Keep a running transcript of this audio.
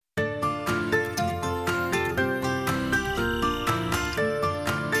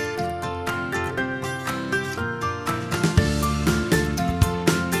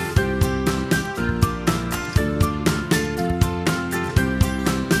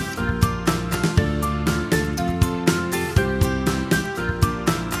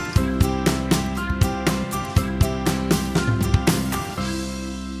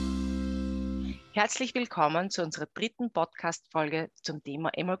Herzlich willkommen zu unserer dritten Podcast-Folge zum Thema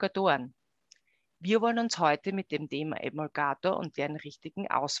Emulgatoren. Wir wollen uns heute mit dem Thema Emulgator und deren richtigen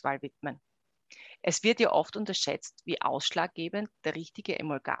Auswahl widmen. Es wird ja oft unterschätzt, wie ausschlaggebend der richtige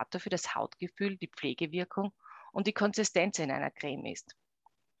Emulgator für das Hautgefühl, die Pflegewirkung und die Konsistenz in einer Creme ist.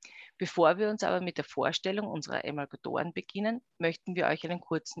 Bevor wir uns aber mit der Vorstellung unserer Emulgatoren beginnen, möchten wir euch einen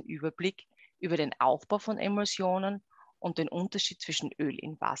kurzen Überblick über den Aufbau von Emulsionen und den Unterschied zwischen Öl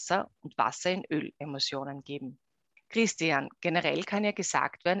in Wasser und Wasser-in-Öl Emulsionen geben. Christian, generell kann ja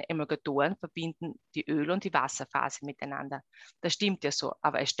gesagt werden, Emulgatoren verbinden die Öl- und die Wasserphase miteinander. Das stimmt ja so,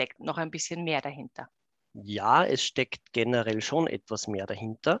 aber es steckt noch ein bisschen mehr dahinter. Ja, es steckt generell schon etwas mehr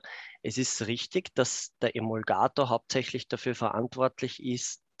dahinter. Es ist richtig, dass der Emulgator hauptsächlich dafür verantwortlich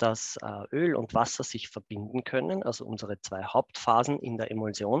ist, dass Öl und Wasser sich verbinden können, also unsere zwei Hauptphasen in der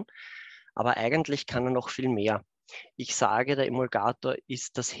Emulsion. Aber eigentlich kann er noch viel mehr. Ich sage, der Emulgator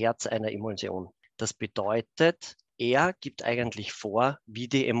ist das Herz einer Emulsion. Das bedeutet, er gibt eigentlich vor, wie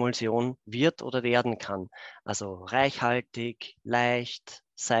die Emulsion wird oder werden kann. Also reichhaltig, leicht,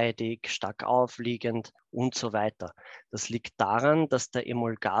 seidig, stark aufliegend und so weiter. Das liegt daran, dass der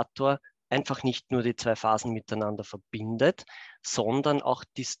Emulgator einfach nicht nur die zwei Phasen miteinander verbindet, sondern auch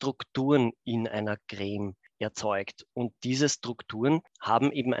die Strukturen in einer Creme erzeugt. Und diese Strukturen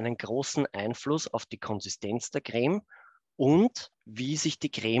haben eben einen großen Einfluss auf die Konsistenz der Creme und wie sich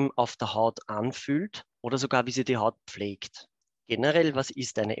die Creme auf der Haut anfühlt oder sogar wie sie die Haut pflegt. Generell, was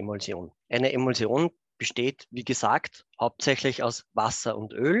ist eine Emulsion? Eine Emulsion besteht, wie gesagt, hauptsächlich aus Wasser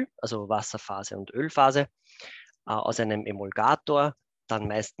und Öl, also Wasserphase und Ölphase, aus einem Emulgator, dann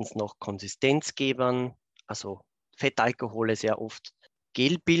meistens noch Konsistenzgebern, also Fettalkohole sehr oft,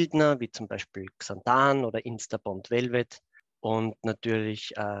 Gelbildner, wie zum Beispiel Xanthan oder Instabond Velvet und natürlich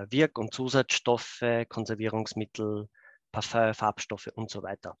Wirk- und Zusatzstoffe, Konservierungsmittel, Parfüm, Farbstoffe und so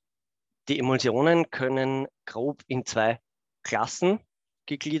weiter. Die Emulsionen können grob in zwei Klassen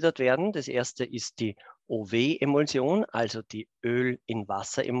gegliedert werden. Das erste ist die OW-Emulsion, also die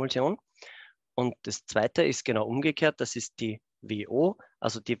Öl-in-Wasser-Emulsion. Und das zweite ist genau umgekehrt, das ist die WO,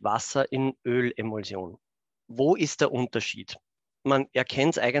 also die Wasser-in-Öl-Emulsion. Wo ist der Unterschied? Man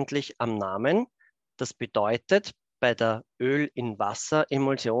erkennt es eigentlich am Namen. Das bedeutet, bei der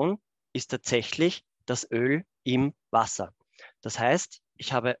Öl-in-Wasser-Emulsion ist tatsächlich das Öl im Wasser. Das heißt,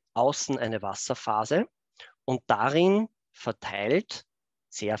 ich habe außen eine Wasserphase und darin verteilt,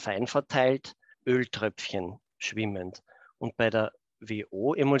 sehr fein verteilt, Öltröpfchen schwimmend. Und bei der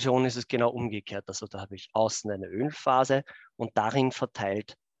WO-Emulsion ist es genau umgekehrt. Also da habe ich außen eine Ölphase und darin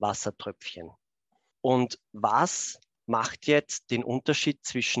verteilt Wassertröpfchen. Und was macht jetzt den Unterschied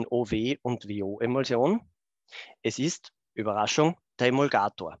zwischen OW und WO-Emulsion? Es ist, Überraschung, der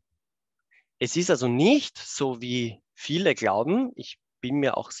Emulgator. Es ist also nicht so, wie viele glauben, ich bin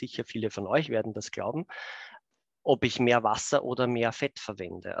mir auch sicher, viele von euch werden das glauben, ob ich mehr Wasser oder mehr Fett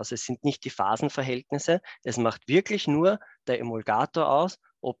verwende. Also es sind nicht die Phasenverhältnisse, es macht wirklich nur der Emulgator aus,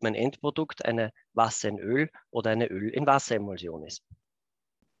 ob mein Endprodukt eine Wasser-in-Öl oder eine Öl-in-Wasser-Emulsion ist.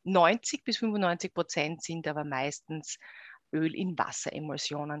 90-95% sind aber meistens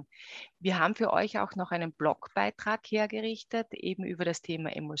Öl-in-Wasser-Emulsionen. Wir haben für euch auch noch einen Blogbeitrag hergerichtet, eben über das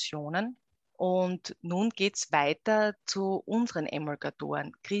Thema Emulsionen. Und nun geht es weiter zu unseren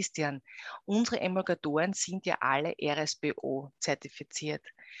Emulgatoren. Christian, unsere Emulgatoren sind ja alle RSPO zertifiziert.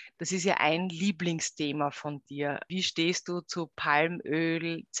 Das ist ja ein Lieblingsthema von dir. Wie stehst du zu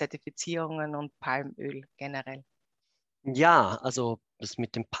Palmöl-Zertifizierungen und Palmöl generell? Ja, also das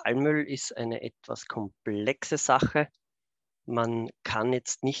mit dem Palmöl ist eine etwas komplexe Sache. Man kann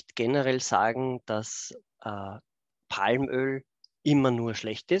jetzt nicht generell sagen, dass Palmöl immer nur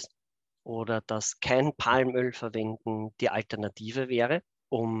schlecht ist oder dass kein Palmöl verwenden die Alternative wäre,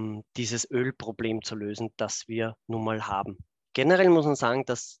 um dieses Ölproblem zu lösen, das wir nun mal haben. Generell muss man sagen,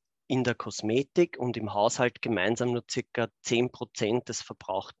 dass in der Kosmetik und im Haushalt gemeinsam nur ca. 10% des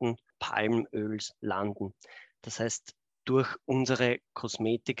verbrauchten Palmöls landen. Das heißt, durch unsere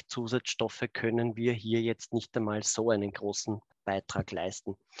Kosmetikzusatzstoffe können wir hier jetzt nicht einmal so einen großen Beitrag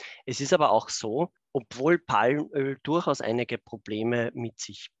leisten. Es ist aber auch so, obwohl Palmöl durchaus einige Probleme mit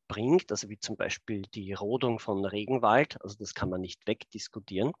sich bringt, also wie zum Beispiel die Rodung von Regenwald, also das kann man nicht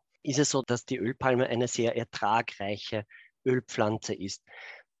wegdiskutieren, ist es so, dass die Ölpalme eine sehr ertragreiche Ölpflanze ist.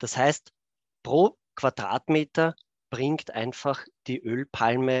 Das heißt, pro Quadratmeter bringt einfach die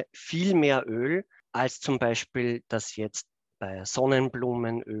Ölpalme viel mehr Öl, als zum Beispiel das jetzt bei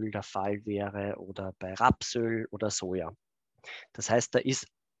Sonnenblumenöl der Fall wäre oder bei Rapsöl oder Soja. Das heißt, da ist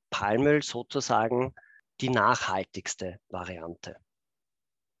Palmöl sozusagen die nachhaltigste Variante.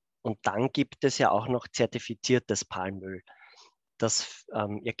 Und dann gibt es ja auch noch zertifiziertes Palmöl.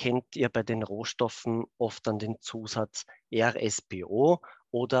 Ihr kennt ja bei den Rohstoffen oft dann den Zusatz RSPO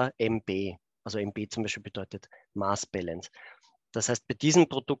oder MB. Also MB zum Beispiel bedeutet Mass Balance. Das heißt, bei diesen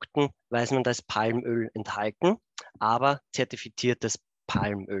Produkten weiß man, da ist Palmöl enthalten, aber zertifiziertes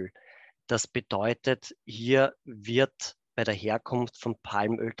Palmöl. Das bedeutet, hier wird bei der Herkunft von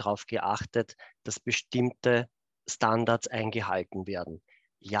Palmöl darauf geachtet, dass bestimmte Standards eingehalten werden.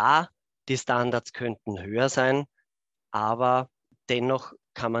 Ja, die Standards könnten höher sein, aber dennoch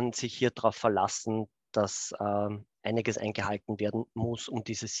kann man sich hier darauf verlassen, dass einiges eingehalten werden muss, um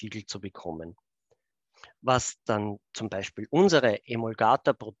dieses Siegel zu bekommen. Was dann zum Beispiel unsere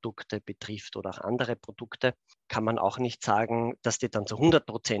Emulgator-Produkte betrifft oder auch andere Produkte, kann man auch nicht sagen, dass die dann zu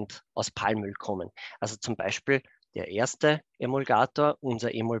 100% aus Palmöl kommen. Also zum Beispiel der erste Emulgator,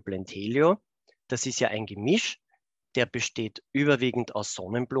 unser Emulblend Helio, das ist ja ein Gemisch, der besteht überwiegend aus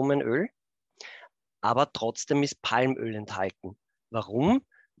Sonnenblumenöl, aber trotzdem ist Palmöl enthalten. Warum?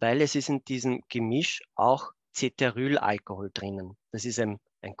 Weil es ist in diesem Gemisch auch Ceterylalkohol drinnen. Das ist ein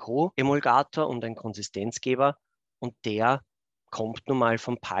Co-Emulgator und ein Konsistenzgeber und der kommt nun mal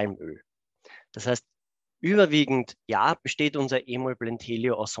vom Palmöl. Das heißt, überwiegend, ja, besteht unser Emulblend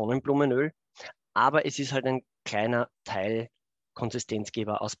Helio aus Sonnenblumenöl, aber es ist halt ein kleiner Teil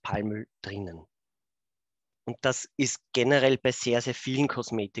Konsistenzgeber aus Palmöl drinnen. Und das ist generell bei sehr, sehr vielen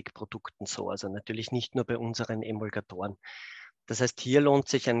Kosmetikprodukten so, also natürlich nicht nur bei unseren Emulgatoren. Das heißt, hier lohnt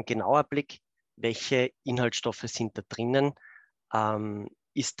sich ein genauer Blick, welche Inhaltsstoffe sind da drinnen.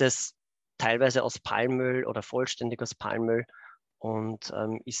 Ist es teilweise aus Palmöl oder vollständig aus Palmöl und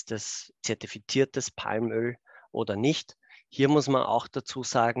ist es zertifiziertes Palmöl oder nicht? Hier muss man auch dazu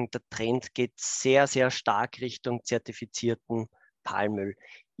sagen, der Trend geht sehr, sehr stark Richtung zertifizierten Palmöl.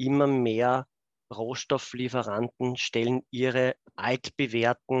 Immer mehr Rohstofflieferanten stellen ihre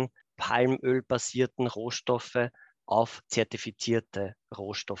altbewährten palmölbasierten Rohstoffe auf zertifizierte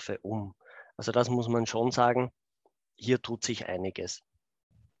Rohstoffe um. Also das muss man schon sagen, hier tut sich einiges.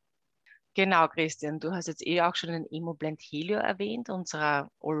 Genau, Christian, du hast jetzt auch schon den Emulblend Helio erwähnt,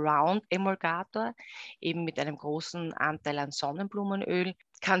 unser Allround-Emulgator, eben mit einem großen Anteil an Sonnenblumenöl.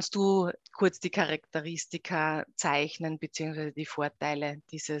 Kannst du kurz die Charakteristika zeichnen, beziehungsweise die Vorteile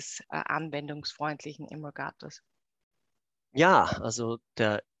dieses anwendungsfreundlichen Emulgators? Ja, also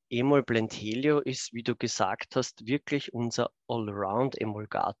der Emulblend Helio ist, wie du gesagt hast, wirklich unser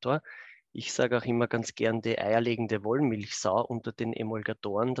Allround-Emulgator. Ich sage auch immer ganz gern die eierlegende Wollmilchsau unter den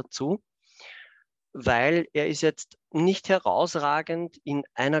Emulgatoren dazu, weil er ist jetzt nicht herausragend in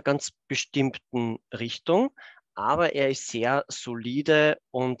einer ganz bestimmten Richtung, aber er ist sehr solide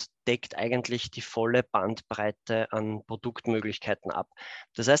und deckt eigentlich die volle Bandbreite an Produktmöglichkeiten ab.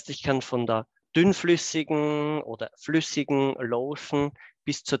 Das heißt, ich kann von der dünnflüssigen oder flüssigen Lotion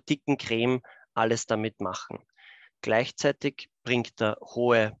bis zur dicken Creme alles damit machen. Gleichzeitig bringt er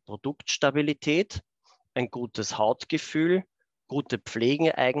hohe Produktstabilität, ein gutes Hautgefühl, gute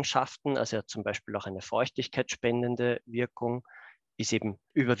Pflegeeigenschaften, also er hat zum Beispiel auch eine feuchtigkeitsspendende Wirkung, ist eben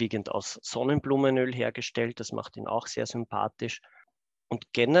überwiegend aus Sonnenblumenöl hergestellt, das macht ihn auch sehr sympathisch.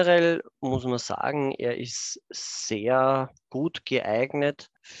 Und generell muss man sagen, er ist sehr gut geeignet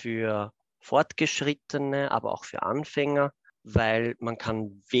für Fortgeschrittene, aber auch für Anfänger, weil man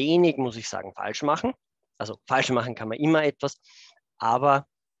kann wenig, muss ich sagen, falsch machen. Also falsch machen kann man immer etwas, aber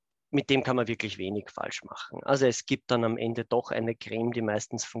mit dem kann man wirklich wenig falsch machen. Also es gibt dann am Ende doch eine Creme, die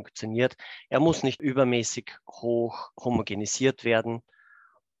meistens funktioniert. Er muss nicht übermäßig hoch homogenisiert werden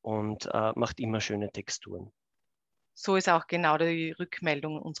und macht immer schöne Texturen. So ist auch genau die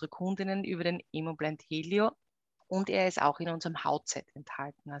Rückmeldung unserer Kundinnen über den Emulblend Helio. Und er ist auch in unserem Hautset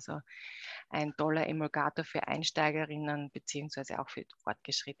enthalten. Also ein toller Emulgator für Einsteigerinnen beziehungsweise auch für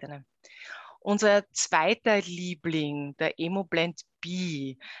Fortgeschrittene. Unser zweiter Liebling, der Emulblend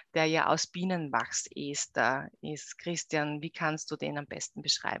B, der ja aus Bienenwachsester ist. Christian, wie kannst du den am besten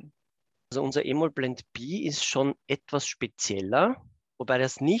beschreiben? Also unser Emulblend B ist schon etwas spezieller, wobei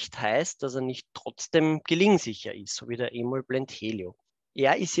das nicht heißt, dass er nicht trotzdem gelingsicher ist, so wie der Emulblend Helio.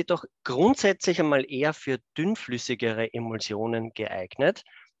 Er ist jedoch grundsätzlich einmal eher für dünnflüssigere Emulsionen geeignet.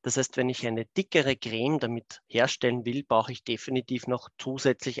 Das heißt, wenn ich eine dickere Creme damit herstellen will, brauche ich definitiv noch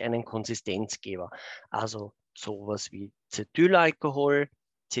zusätzlich einen Konsistenzgeber. Also sowas wie Cetylalkohol,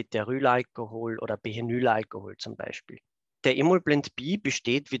 Ceterylalkohol oder Benzylalkohol zum Beispiel. Der Emulblend B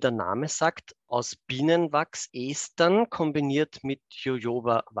besteht, wie der Name sagt, aus Bienenwachsestern kombiniert mit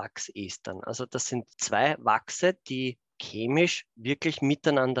Jojoba-Wachsestern. Also das sind zwei Wachse, die chemisch wirklich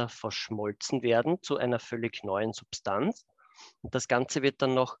miteinander verschmolzen werden zu einer völlig neuen Substanz. Und das Ganze wird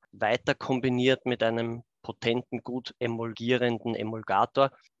dann noch weiter kombiniert mit einem potenten, gut emulgierenden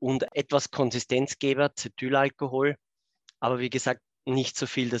Emulgator und etwas Konsistenzgeber, Cetylalkohol, aber wie gesagt, nicht so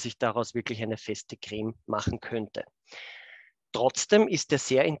viel, dass ich daraus wirklich eine feste Creme machen könnte. Trotzdem ist er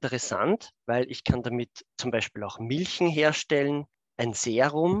sehr interessant, weil ich kann damit zum Beispiel auch Milchen herstellen, ein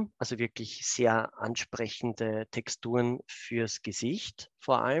Serum, also wirklich sehr ansprechende Texturen fürs Gesicht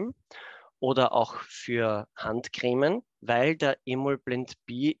vor allem oder auch für Handcremen, weil der Emulblend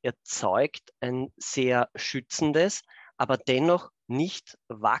B erzeugt ein sehr schützendes, aber dennoch nicht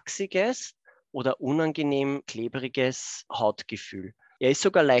wachsiges oder unangenehm klebriges Hautgefühl. Er ist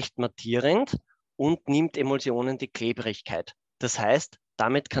sogar leicht mattierend und nimmt Emulsionen die Klebrigkeit. Das heißt,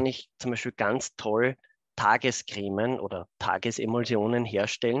 damit kann ich zum Beispiel ganz toll Tagescremen oder Tagesemulsionen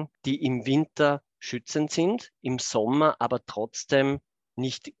herstellen, die im Winter schützend sind, im Sommer aber trotzdem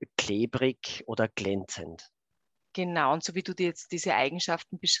nicht klebrig oder glänzend. Genau, und so wie du dir jetzt diese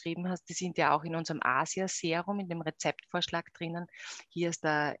Eigenschaften beschrieben hast, die sind ja auch in unserem Asia-Serum, in dem Rezeptvorschlag drinnen. Hier ist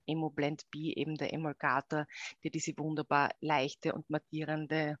der Emulblend B, eben der Emulgator, der diese wunderbar leichte und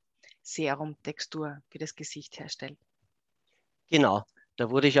mattierende Serumtextur für das Gesicht herstellt. Genau, da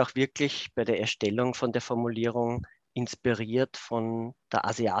wurde ich auch wirklich bei der Erstellung von der Formulierung inspiriert von der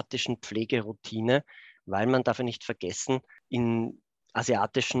asiatischen Pflegeroutine, weil man darf ja nicht vergessen, in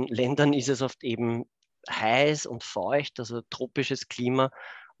asiatischen Ländern ist es oft eben heiß und feucht, also tropisches Klima,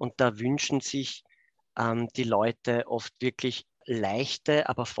 und da wünschen sich die Leute oft wirklich leichte,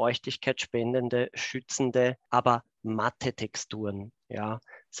 aber feuchtigkeitsspendende, schützende, aber matte Texturen. Ja,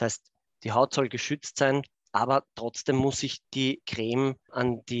 das heißt, die Haut soll geschützt sein, aber trotzdem muss sich die Creme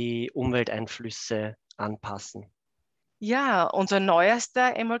an die Umwelteinflüsse anpassen. Ja, unser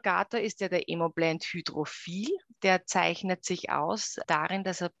neuester Emulgator ist ja der Emulblend Hydrophil. Der zeichnet sich aus darin,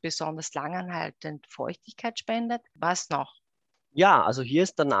 dass er besonders langanhaltend Feuchtigkeit spendet. Was noch? Ja, also hier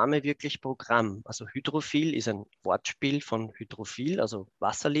ist der Name wirklich Programm. Also Hydrophil ist ein Wortspiel von Hydrophil, also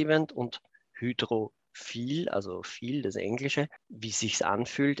wasserliebend, und Hydrophil, also viel, das Englische, wie sich's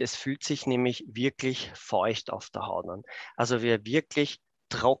anfühlt. Es fühlt sich nämlich wirklich feucht auf der Haut an. Also wer wirklich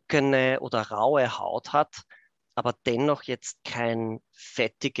trockene oder raue Haut hat, aber dennoch jetzt kein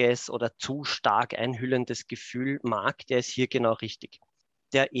fettiges oder zu stark einhüllendes Gefühl mag, der ist hier genau richtig.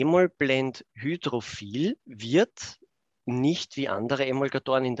 Der Emulblend Hydrophil wird nicht wie andere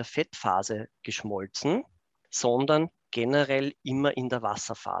Emulgatoren in der Fettphase geschmolzen, sondern generell immer in der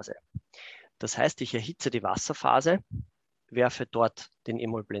Wasserphase. Das heißt, ich erhitze die Wasserphase, werfe dort den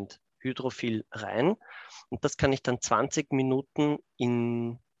Emulblend Hydrophil rein und das kann ich dann 20 Minuten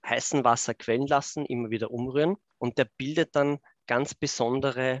in heißem Wasser quellen lassen, immer wieder umrühren und der bildet dann ganz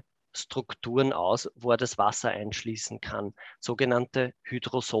besondere Strukturen aus, wo er das Wasser einschließen kann, sogenannte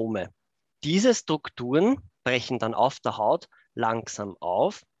Hydrosome. Diese Strukturen brechen dann auf der Haut langsam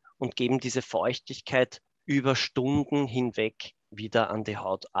auf und geben diese Feuchtigkeit über Stunden hinweg wieder an die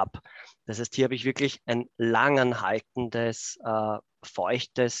Haut ab. Das heißt, hier habe ich wirklich ein langanhaltendes,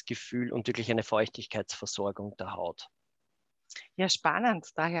 feuchtes Gefühl und wirklich eine Feuchtigkeitsversorgung der Haut. Ja, spannend.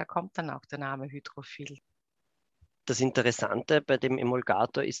 Daher kommt dann auch der Name Hydrophil. Das Interessante bei dem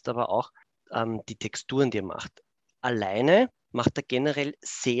Emulgator ist aber auch die Texturen, die er macht. Alleine macht er generell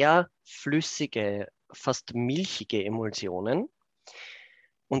sehr flüssige, fast milchige Emulsionen.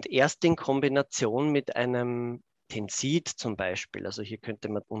 Und erst in Kombination mit einem Tensid zum Beispiel, also hier könnte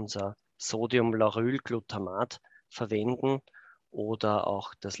man unser Sodiumlaurylglutamat verwenden oder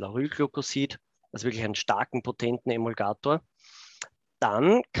auch das Laurylglucosid, also wirklich einen starken, potenten Emulgator.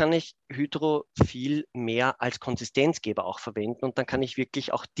 Dann kann ich Hydrophil mehr als Konsistenzgeber auch verwenden und dann kann ich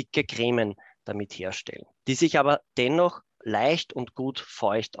wirklich auch dicke Cremen damit herstellen, die sich aber dennoch leicht und gut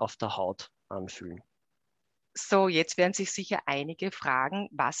feucht auf der Haut anfühlen. So, jetzt werden sich sicher einige fragen,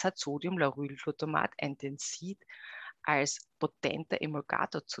 was hat Sodiumlaurylglutamat, ein Tensid, als potenter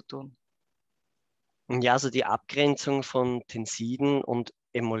Emulgator zu tun? Ja, also die Abgrenzung von Tensiden und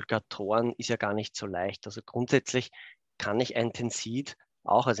Emulgatoren ist ja gar nicht so leicht. Also grundsätzlich kann ich ein Tensid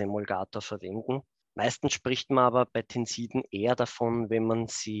auch als Emulgator verwenden. Meistens spricht man aber bei Tensiden eher davon, wenn man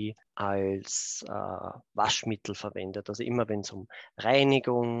sie als Waschmittel verwendet. Also immer wenn es um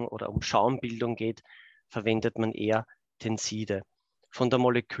Reinigung oder um Schaumbildung geht, verwendet man eher Tenside. Von der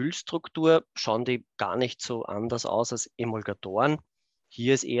Molekülstruktur schauen die gar nicht so anders aus als Emulgatoren.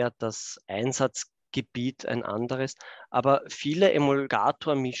 Hier ist eher das Einsatzgebiet ein anderes. Aber viele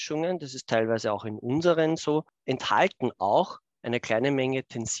Emulgatormischungen, das ist teilweise auch in unseren so, enthalten auch eine kleine Menge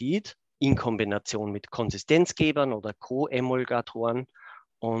Tensid in Kombination mit Konsistenzgebern oder Co-Emulgatoren.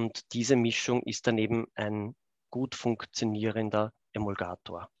 Und diese Mischung ist dann eben ein gut funktionierender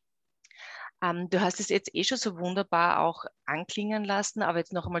Emulgator. Du hast es jetzt eh schon so wunderbar auch anklingen lassen, aber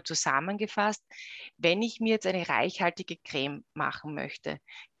jetzt noch einmal zusammengefasst. Wenn ich mir jetzt eine reichhaltige Creme machen möchte,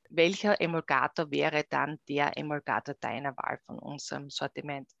 Welcher Emulgator wäre dann der Emulgator deiner Wahl von unserem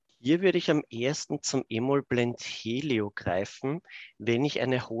Sortiment? Hier würde ich am ehesten zum Emulblend Helio greifen, wenn ich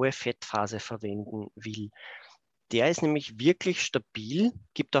eine hohe Fettphase verwenden will. Der ist nämlich wirklich stabil,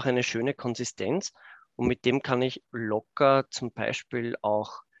 gibt auch eine schöne Konsistenz und mit dem kann ich locker zum Beispiel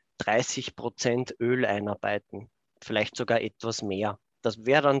auch 30% Öl einarbeiten, vielleicht sogar etwas mehr. Das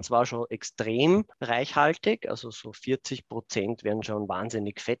wäre dann zwar schon extrem reichhaltig, also so 40% wären schon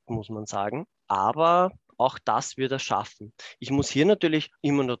wahnsinnig fett, muss man sagen, aber auch das wird er schaffen. Ich muss hier natürlich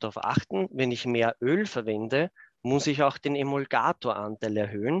immer nur darauf achten, wenn ich mehr Öl verwende, muss ich auch den Emulgatoranteil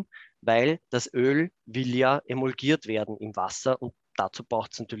erhöhen, weil das Öl will ja emulgiert werden im Wasser und dazu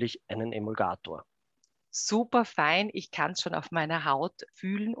braucht es natürlich einen Emulgator. Super fein, ich kann es schon auf meiner Haut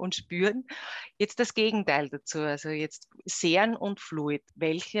fühlen und spüren. Jetzt das Gegenteil dazu, also jetzt Seren und Fluid.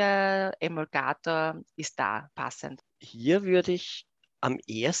 Welcher Emulgator ist da passend? Hier würde ich am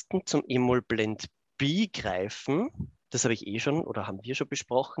ehesten zum Emulblend B greifen. Das habe ich schon oder haben wir schon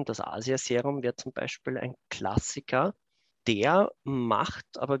besprochen. Das Asia-Serum wäre zum Beispiel ein Klassiker. Der macht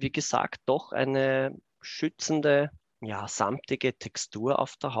aber, wie gesagt, doch eine schützende, ja, samtige Textur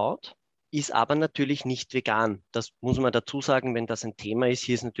auf der Haut, ist aber natürlich nicht vegan. Das muss man dazu sagen, wenn das ein Thema ist.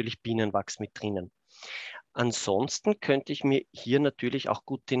 Hier ist natürlich Bienenwachs mit drinnen. Ansonsten könnte ich mir hier natürlich auch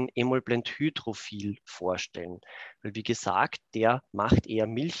gut den Emulblend Hydrophil vorstellen, weil wie gesagt, der macht eher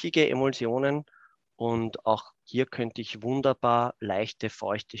milchige Emulsionen und auch hier könnte ich wunderbar leichte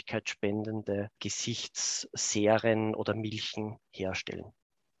feuchtigkeitsspendende Gesichtsseren oder Milchen herstellen.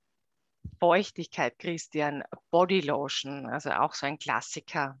 Feuchtigkeit, Christian, Bodylotion, also auch so ein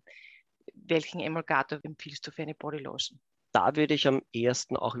Klassiker. Welchen Emulgator empfiehlst du für eine Bodylotion? Da würde ich am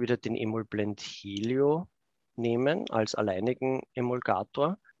ehesten auch wieder den Emulblend Helio nehmen als alleinigen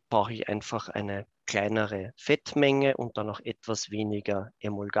Emulgator. Brauche ich einfach eine kleinere Fettmenge und dann noch etwas weniger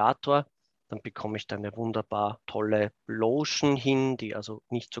Emulgator. Dann bekomme ich da eine wunderbar tolle Lotion hin, die also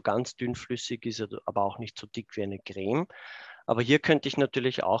nicht so ganz dünnflüssig ist, aber auch nicht so dick wie eine Creme. Aber hier könnte ich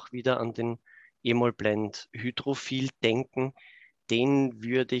natürlich auch wieder an den Emulblend Hydrophil denken. Den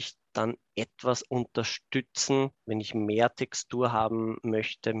würde ich dann etwas unterstützen, wenn ich mehr Textur haben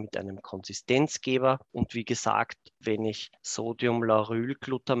möchte mit einem Konsistenzgeber. Und wie gesagt, wenn ich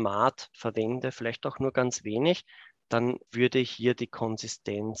Sodiumlaurylglutamat verwende, vielleicht auch nur ganz wenig, dann würde hier die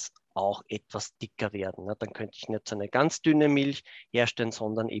Konsistenz auch etwas dicker werden. Dann könnte ich nicht so eine ganz dünne Milch herstellen,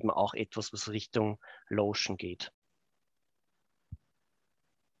 sondern eben auch etwas, was Richtung Lotion geht.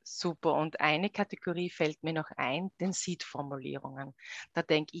 Super. Und eine Kategorie fällt mir noch ein, Tensidformulierungen. Da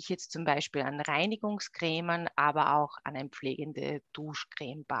denke ich jetzt zum Beispiel an Reinigungskremen, aber auch an ein pflegende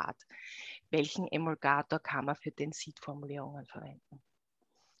Duschcremebad. Welchen Emulgator kann man für Tensidformulierungen verwenden?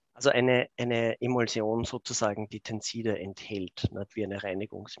 Also eine Emulsion sozusagen, die Tenside enthält, nicht wie eine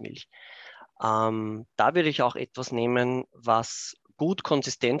Reinigungsmilch. Da würde ich auch etwas nehmen, was gut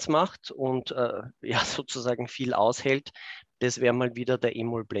Konsistenz macht und ja, sozusagen viel aushält. Das wäre mal wieder der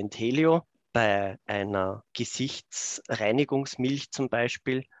Emulblend Helio. Bei einer Gesichtsreinigungsmilch zum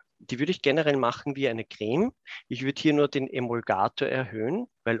Beispiel, die würde ich generell machen wie eine Creme. Ich würde hier nur den Emulgator erhöhen,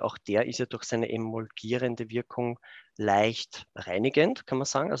 weil auch der ist ja durch seine emulgierende Wirkung leicht reinigend, kann man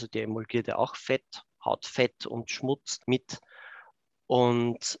sagen. Also der emulgiert ja auch Fett, Hautfett und Schmutz mit.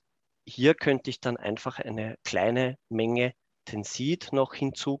 Und hier könnte ich dann einfach eine kleine Menge Tensid noch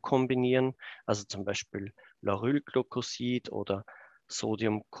hinzu kombinieren, also zum Beispiel Laurylglucosid oder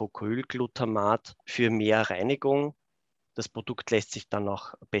Sodiumcocylglutamat für mehr Reinigung. Das Produkt lässt sich dann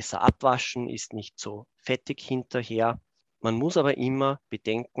auch besser abwaschen, ist nicht so fettig hinterher. Man muss aber immer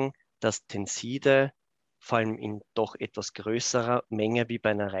bedenken, dass Tenside, vor allem in doch etwas größerer Menge wie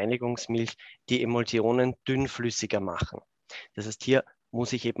bei einer Reinigungsmilch, die Emulsionen dünnflüssiger machen. Das heißt, hier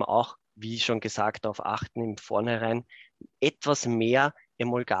muss ich eben auch, wie schon gesagt, darauf achten, im Vornherein etwas mehr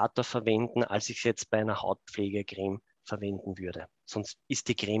Emulgator verwenden, als ich es jetzt bei einer Hautpflegecreme verwenden würde. Sonst ist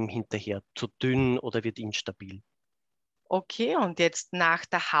die Creme hinterher zu dünn oder wird instabil. Okay, und jetzt nach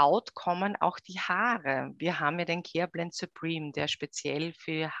der Haut kommen auch die Haare. Wir haben ja den Care Blend Supreme, der speziell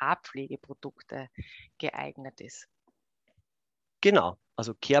für Haarpflegeprodukte geeignet ist. Genau,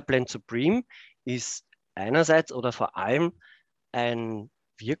 also Care Blend Supreme ist einerseits oder vor allem ein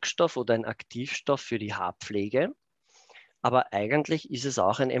Wirkstoff oder ein Aktivstoff für die Haarpflege, aber eigentlich ist es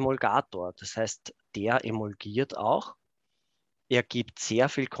auch ein Emulgator. Das heißt, der emulgiert auch, er gibt sehr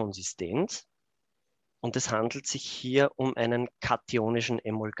viel Konsistenz und es handelt sich hier um einen kationischen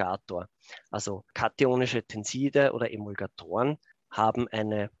Emulgator. Also kationische Tenside oder Emulgatoren haben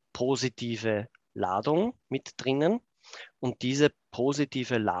eine positive Ladung mit drinnen und diese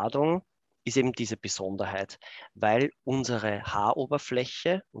positive Ladung ist eben diese Besonderheit, weil unsere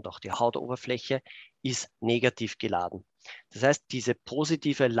Haaroberfläche und auch die Hautoberfläche ist negativ geladen. Das heißt, diese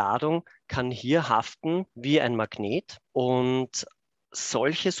positive Ladung kann hier haften wie ein Magnet und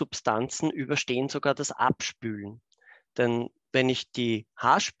solche Substanzen überstehen sogar das Abspülen. Denn wenn ich die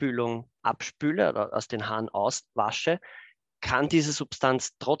Haarspülung abspüle oder aus den Haaren auswasche, kann diese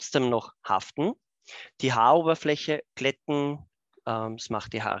Substanz trotzdem noch haften. Die Haaroberfläche glätten, es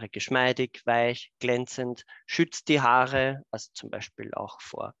macht die Haare geschmeidig, weich, glänzend, schützt die Haare, also zum Beispiel auch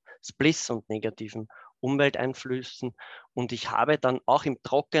vor Spliss und negativen Umwelteinflüssen. Und ich habe dann auch im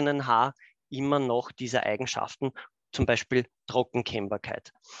trockenen Haar immer noch diese Eigenschaften, zum Beispiel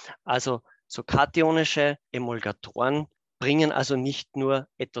Trockenkennbarkeit. Also so kationische Emulgatoren bringen also nicht nur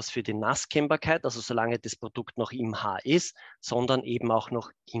etwas für die Nasskennbarkeit, also solange das Produkt noch im Haar ist, sondern eben auch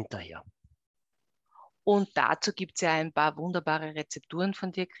noch hinterher. Und dazu gibt es ja ein paar wunderbare Rezepturen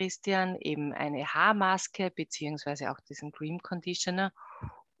von dir, Christian, eben eine Haarmaske beziehungsweise auch diesen Cream Conditioner.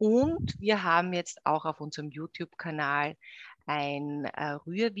 Und wir haben jetzt auch auf unserem YouTube-Kanal ein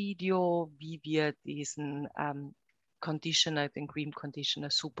Rührvideo, wie wir diesen Conditioner, den Cream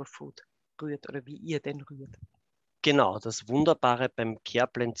Conditioner Superfood rührt oder wie ihr den rührt. Genau, das Wunderbare beim Care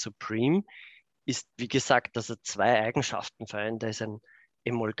Supreme ist, wie gesagt, dass er zwei Eigenschaften vereint. Er ist ein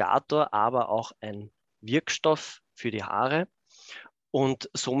Emulgator, aber auch ein Wirkstoff für die Haare. Und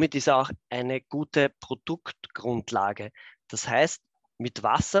somit ist er auch eine gute Produktgrundlage. Das heißt, mit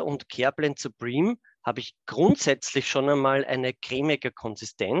Wasser und Care Supreme habe ich grundsätzlich schon einmal eine cremige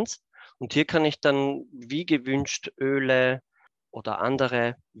Konsistenz. Und hier kann ich dann wie gewünscht Öle oder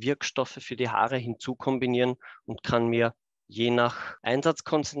andere Wirkstoffe für die Haare hinzukombinieren und kann mir je nach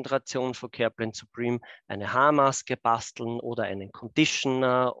Einsatzkonzentration von Care Supreme eine Haarmaske basteln oder einen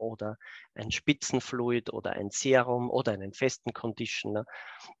Conditioner oder ein Spitzenfluid oder ein Serum oder einen festen Conditioner.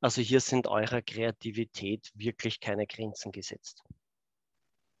 Also hier sind eurer Kreativität wirklich keine Grenzen gesetzt.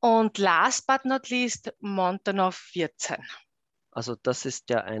 Und last but not least, Montanov 14. Also das ist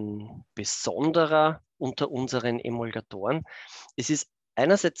ja ein besonderer unter unseren Emulgatoren. Es ist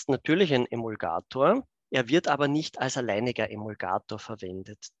einerseits natürlich ein Emulgator, er wird aber nicht als alleiniger Emulgator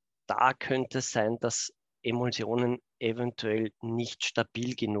verwendet. Da könnte es sein, dass Emulsionen eventuell nicht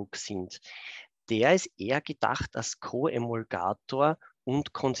stabil genug sind. Der ist eher gedacht als Co-Emulgator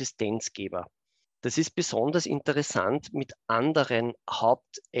und Konsistenzgeber. Das ist besonders interessant mit anderen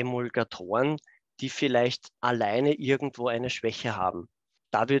Hauptemulgatoren, die vielleicht alleine irgendwo eine Schwäche haben.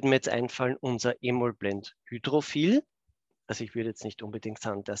 Da würde mir jetzt einfallen, unser Emulblend Hydrophil. Also ich würde jetzt nicht unbedingt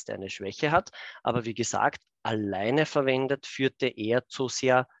sagen, dass der eine Schwäche hat, aber wie gesagt, alleine verwendet führt der eher zu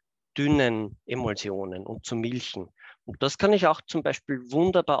sehr dünnen Emulsionen und zu Milchen. Und das kann ich auch zum Beispiel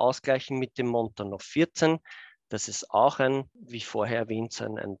wunderbar ausgleichen mit dem Montanov 14. Das ist auch ein, wie vorher erwähnt,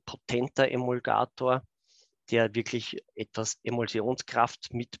 ein potenter Emulgator, der wirklich etwas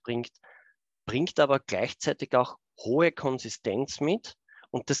Emulsionskraft mitbringt, bringt aber gleichzeitig auch hohe Konsistenz mit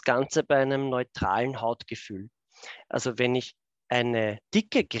und das Ganze bei einem neutralen Hautgefühl. Also wenn ich eine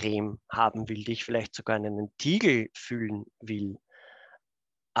dicke Creme haben will, die ich vielleicht sogar in einen Tiegel füllen will,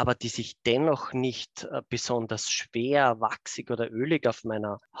 aber die sich dennoch nicht besonders schwer, wachsig oder ölig auf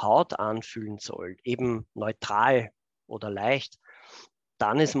meiner Haut anfühlen soll, eben neutral oder leicht,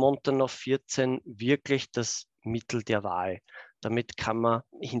 dann ist Montanov 14 wirklich das Mittel der Wahl. Damit kann man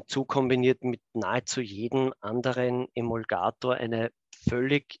hinzukombiniert mit nahezu jedem anderen Emulgator eine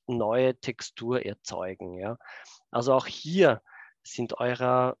völlig neue Textur erzeugen. Ja. Also auch hier sind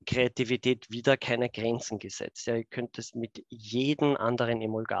eurer Kreativität wieder keine Grenzen gesetzt. Ja, ihr könnt es mit jedem anderen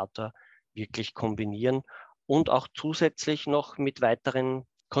Emulgator wirklich kombinieren und auch zusätzlich noch mit weiteren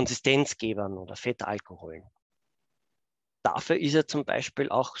Konsistenzgebern oder Fettalkoholen. Dafür ist er zum Beispiel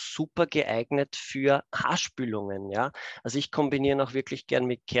auch super geeignet für Haarspülungen. Ja? Also ich kombiniere noch wirklich gern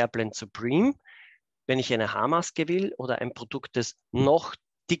mit Care Supreme, wenn ich eine Haarmaske will oder ein Produkt, das noch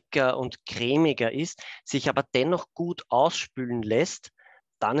dicker und cremiger ist, sich aber dennoch gut ausspülen lässt,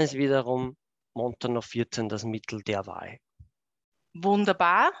 dann ist wiederum Montanov 14 das Mittel der Wahl.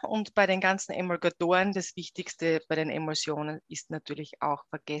 Wunderbar. Und bei den ganzen Emulgatoren, das Wichtigste bei den Emulsionen ist natürlich auch,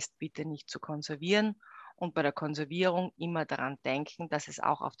 vergesst bitte nicht zu konservieren. Und bei der Konservierung immer daran denken, dass es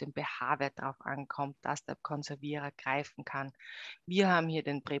auch auf den pH-Wert drauf ankommt, dass der Konservierer greifen kann. Wir haben hier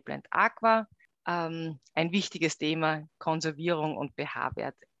den Preblend Aqua. Ein wichtiges Thema, Konservierung und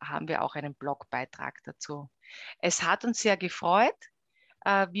pH-Wert, haben wir auch einen Blogbeitrag dazu. Es hat uns sehr gefreut.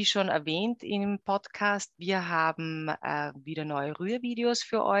 Wie schon erwähnt im Podcast, wir haben wieder neue Rührvideos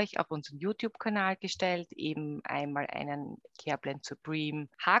für euch auf unseren YouTube-Kanal gestellt. Eben einmal einen Care Supreme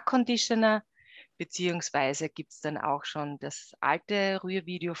Haarconditioner beziehungsweise gibt es dann auch schon das alte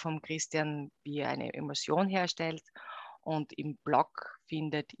Rührvideo vom Christian, wie er eine Emulsion herstellt. Und im Blog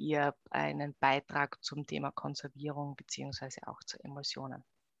findet ihr einen Beitrag zum Thema Konservierung beziehungsweise auch zu Emulsionen.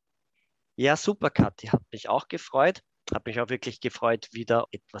 Ja, super, Kathi, hat mich auch gefreut. Hat mich auch wirklich gefreut, wieder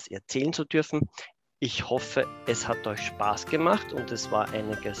etwas erzählen zu dürfen. Ich hoffe, es hat euch Spaß gemacht und es war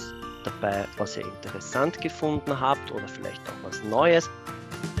einiges dabei, was ihr interessant gefunden habt oder vielleicht auch was Neues.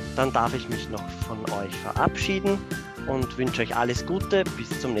 Dann darf ich mich noch von euch verabschieden und wünsche euch alles Gute.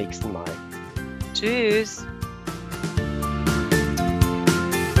 Bis zum nächsten Mal. Tschüss!